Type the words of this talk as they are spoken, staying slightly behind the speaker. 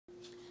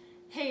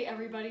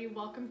everybody,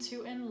 welcome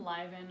to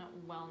Enliven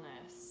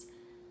Wellness.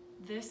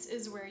 This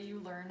is where you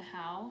learn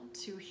how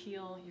to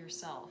heal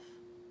yourself.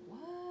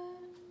 What?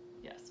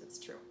 Yes, it's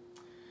true.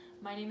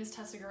 My name is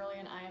Tessa Gurley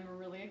and I am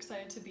really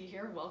excited to be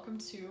here. Welcome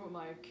to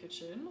my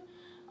kitchen.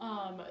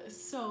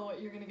 So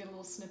you're gonna get a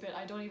little snippet.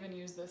 I don't even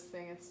use this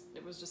thing.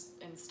 It was just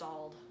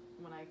installed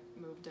when I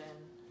moved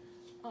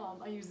in.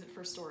 I used it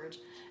for storage.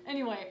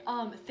 Anyway,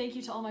 thank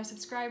you to all my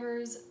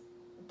subscribers.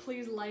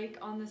 Please like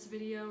on this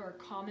video or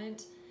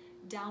comment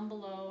down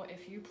below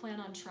if you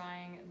plan on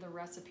trying the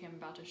recipe I'm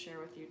about to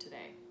share with you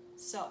today.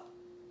 So,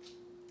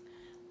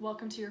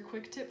 welcome to your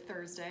Quick Tip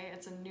Thursday.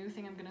 It's a new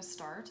thing I'm gonna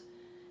start,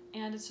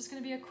 and it's just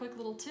gonna be a quick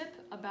little tip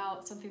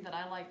about something that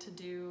I like to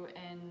do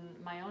in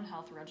my own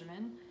health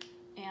regimen,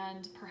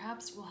 and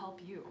perhaps will help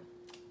you.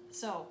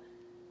 So,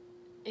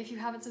 if you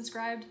haven't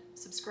subscribed,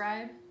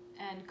 subscribe,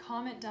 and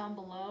comment down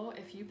below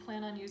if you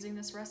plan on using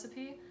this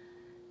recipe,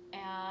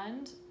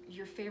 and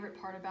your favorite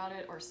part about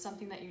it, or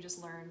something that you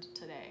just learned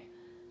today.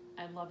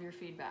 I'd love your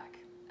feedback.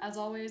 As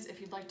always, if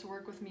you'd like to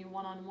work with me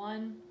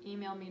one-on-one,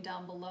 email me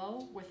down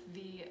below with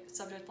the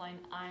subject line,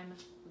 I'm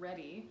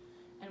ready,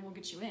 and we'll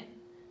get you in,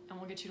 and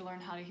we'll get you to learn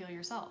how to heal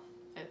yourself.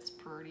 It's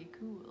pretty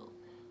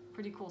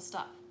cool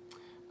stuff.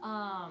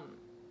 I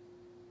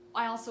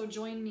also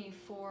join me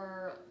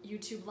for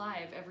YouTube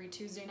Live every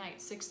Tuesday night,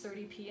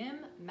 6:30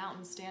 p.m.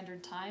 Mountain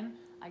Standard Time.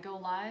 I go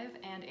live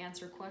and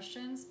answer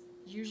questions,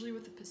 usually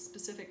with a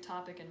specific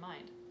topic in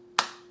mind.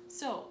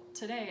 So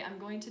today I'm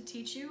going to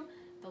teach you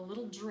the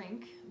little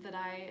drink that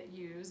I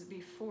use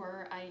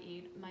before I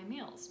eat my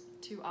meals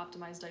to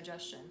optimize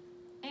digestion.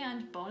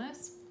 And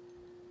bonus,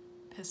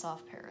 piss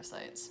off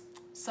parasites.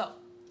 So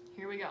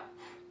here we go.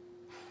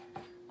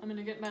 I'm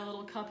gonna get my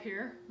little cup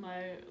here,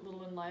 my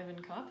little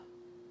Enliven cup.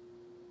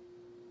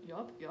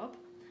 Yup.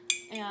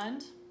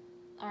 And,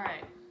 all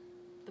right,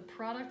 the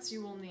products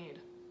you will need.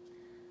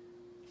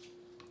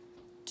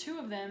 2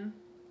 of them,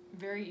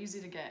 very easy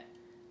to get.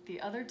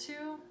 The other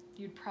 2,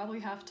 you'd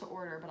probably have to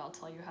order, but I'll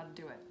tell you how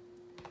to do it.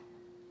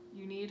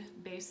 You need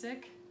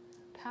basic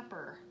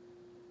pepper,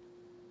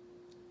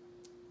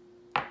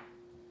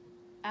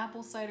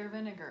 apple cider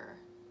vinegar,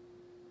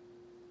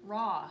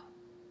 raw,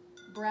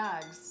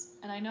 Bragg's,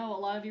 and I know a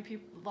lot of you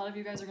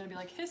guys are going to be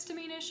like,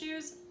 histamine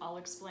issues. I'll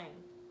explain.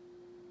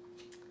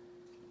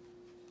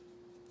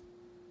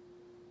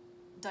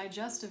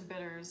 Digestive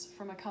bitters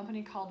from a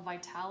company called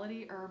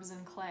Vitality Herbs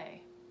and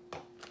Clay.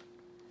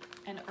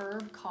 An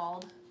herb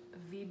called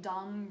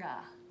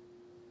Vidanga.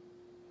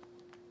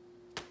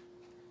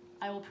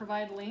 I will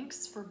provide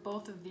links for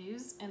both of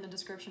these in the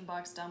description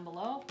box down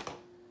below.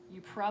 You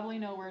probably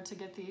know where to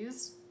get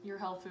these, your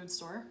health food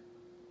store.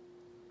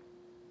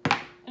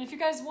 And if you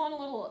guys want a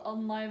little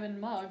Enliven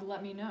mug,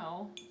 let me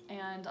know,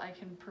 and I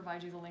can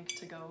provide you the link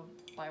to go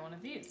buy one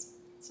of these.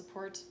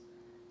 Support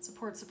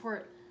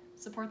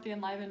the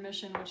Enliven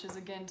mission, which is,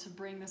 again, to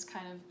bring this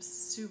kind of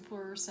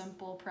super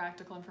simple,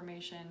 practical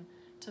information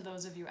to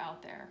those of you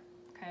out there,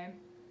 okay?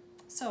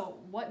 So,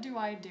 what do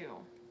I do?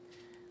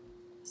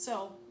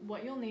 So,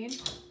 what you'll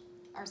need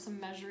are some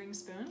measuring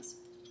spoons,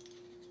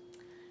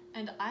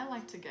 and I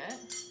like to get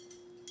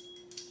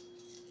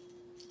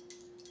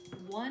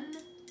 1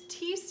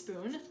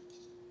 teaspoon,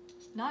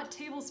 not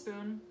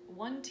tablespoon,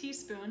 1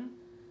 teaspoon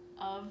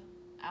of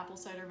apple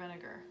cider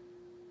vinegar.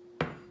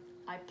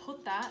 I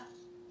put that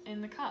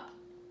in the cup,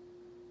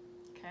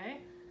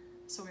 okay?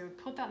 So we would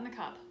put that in the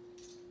cup.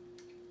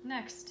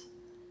 Next,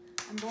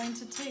 I'm going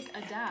to take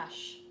a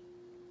dash,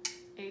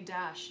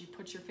 you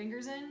put your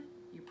fingers in,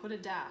 you put a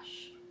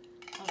dash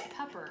of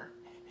pepper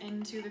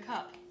into the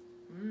cup.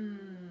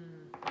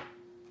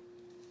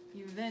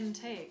 You then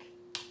take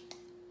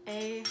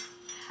a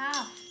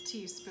 1/2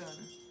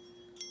 teaspoon,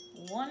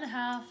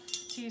 1/2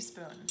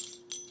 teaspoon,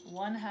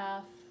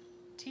 1/2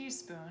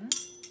 teaspoon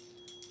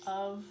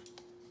of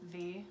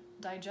the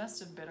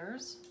digestive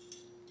bitters.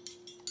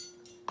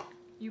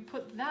 You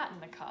put that in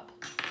the cup.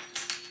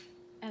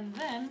 And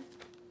then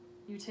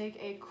you take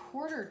a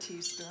 1/4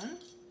 teaspoon,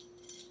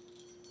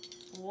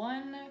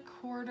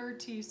 1/4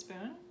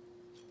 teaspoon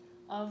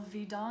of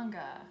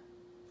Vidanga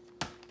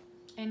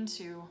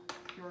into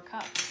your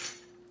cup.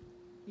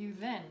 You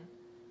then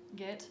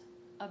get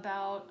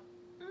about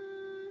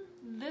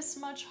this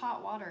much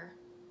hot water.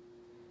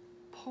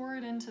 Pour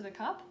it into the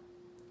cup,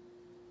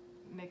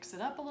 mix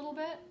it up a little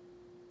bit,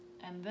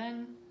 and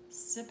then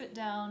sip it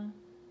down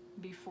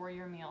before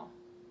your meal.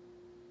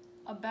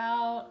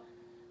 About,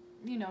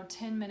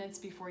 10 minutes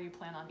before you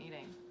plan on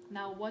eating.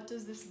 Now, what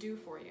does this do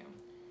for you?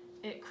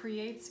 It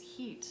creates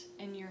heat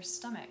in your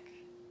stomach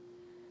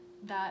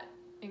that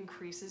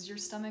increases your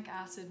stomach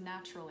acid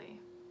naturally.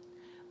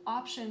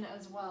 Option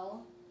as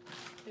well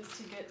is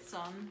to get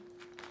some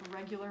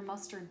regular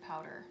mustard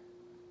powder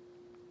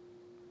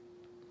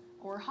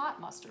or hot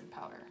mustard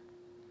powder.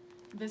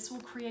 This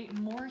will create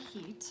more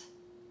heat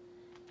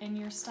in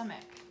your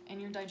stomach, in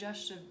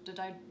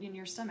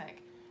your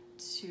stomach,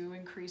 to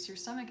increase your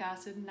stomach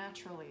acid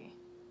naturally.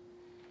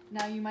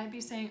 Now you might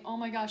be saying, oh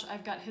my gosh,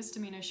 I've got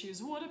histamine issues.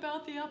 What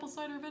about the apple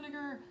cider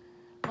vinegar?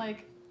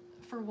 Like,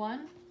 for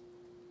one,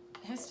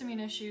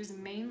 histamine issues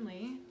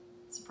mainly,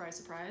 surprise,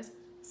 surprise,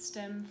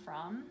 stem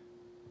from,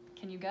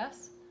 can you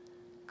guess?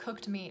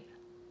 Cooked meat.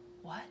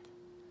 What?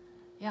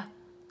 Yeah,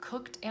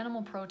 cooked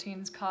animal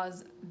proteins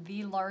cause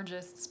the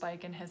largest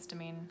spike in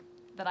histamine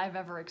that I've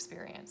ever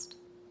experienced.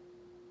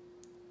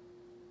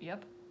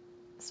 Yep.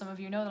 Some of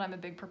you know that I'm a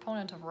big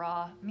proponent of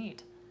raw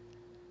meat.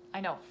 I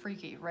know,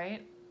 freaky,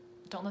 right?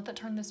 Don't let that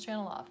turn this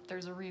channel off.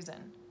 There's a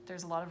reason.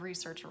 There's a lot of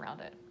research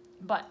around it.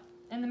 But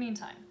in the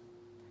meantime,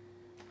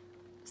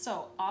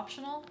 so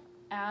optional,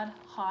 add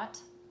hot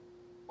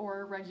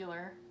or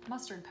regular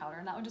mustard powder,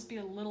 and that would just be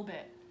a little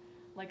bit,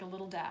 like a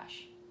little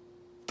dash.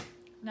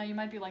 Now you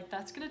might be like,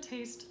 that's gonna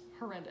taste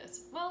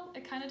horrendous. Well,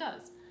 it kind of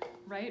does,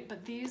 right?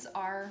 But these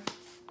are,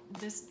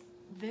 this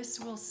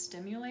will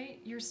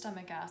stimulate your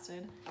stomach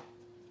acid.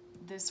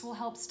 This will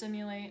help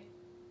stimulate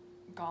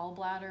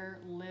gallbladder,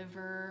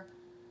 liver,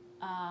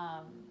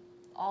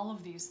 all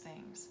of these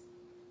things.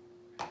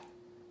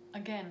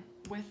 Again,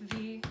 with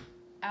the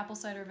apple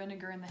cider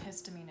vinegar and the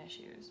histamine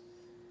issues,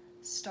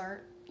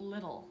 start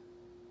little.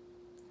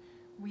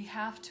 We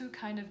have to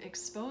kind of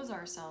expose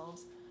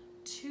ourselves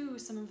to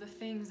some of the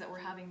things that we're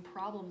having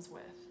problems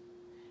with.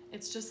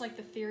 It's just like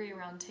the theory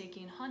around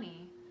taking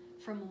honey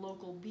from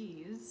local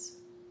bees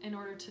in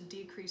order to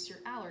decrease your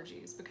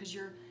allergies, because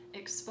you're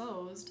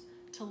exposed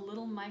to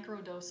little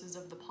microdoses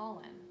of the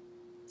pollen.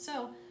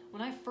 So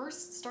when I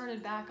first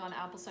started back on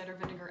apple cider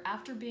vinegar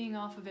after being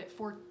off of it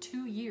for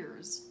 2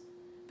 years,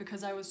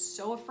 because I was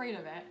so afraid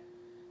of it,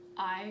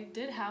 I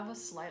did have a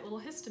slight little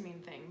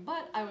histamine thing,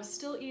 but I was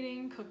still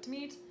eating cooked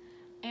meat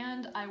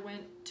and I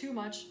went too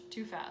much,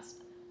 too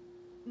fast.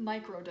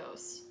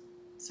 Microdose.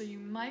 So you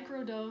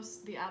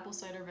microdose the apple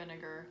cider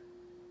vinegar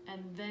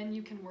and then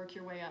you can work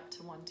your way up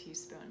to 1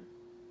 teaspoon,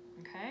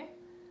 okay?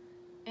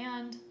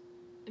 And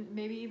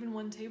maybe even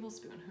 1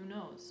 tablespoon, who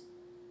knows?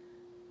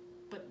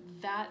 But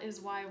that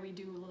is why we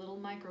do little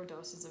micro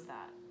doses of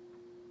that.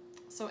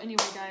 So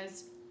anyway,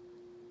 guys,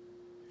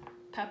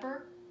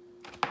 pepper,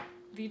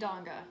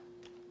 Vidanga,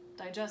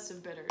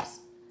 digestive bitters,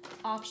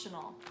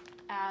 optional,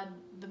 add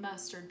the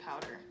mustard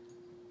powder,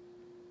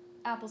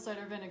 apple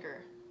cider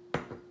vinegar,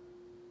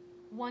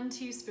 1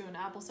 teaspoon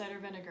apple cider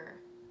vinegar,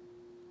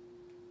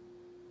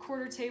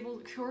 quarter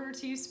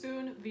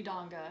teaspoon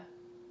Vidanga,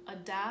 a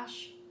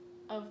dash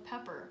of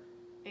pepper,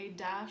 a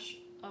dash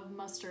of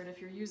mustard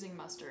if you're using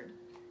mustard,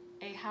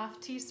 a ½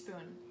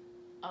 teaspoon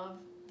of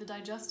the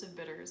digestive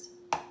bitters,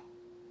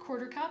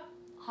 1/4 cup,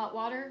 hot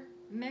water,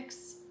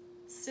 mix,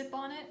 sip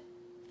on it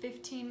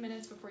 15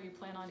 minutes before you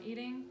plan on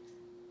eating,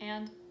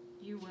 and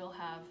you will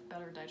have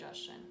better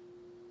digestion.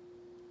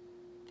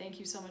 Thank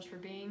you so much for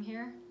being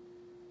here.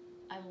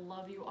 I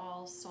love you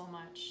all so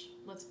much.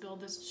 Let's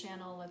build this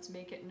channel, let's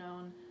make it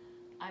known.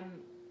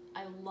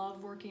 I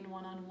love working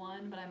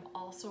one-on-one, but I'm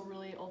also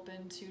really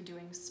open to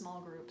doing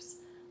small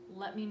groups.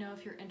 Let me know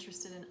if you're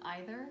interested in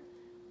either.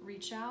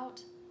 Reach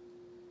out,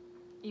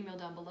 email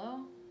down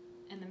below.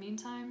 In the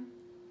meantime,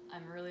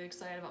 I'm really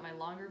excited about my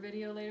longer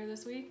video later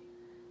this week,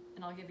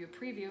 and I'll give you a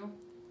preview,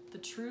 the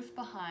truth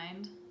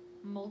behind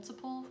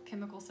multiple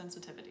chemical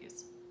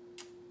sensitivities.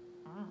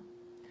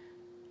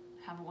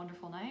 Have a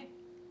wonderful night.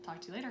 Talk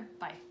to you later.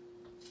 Bye.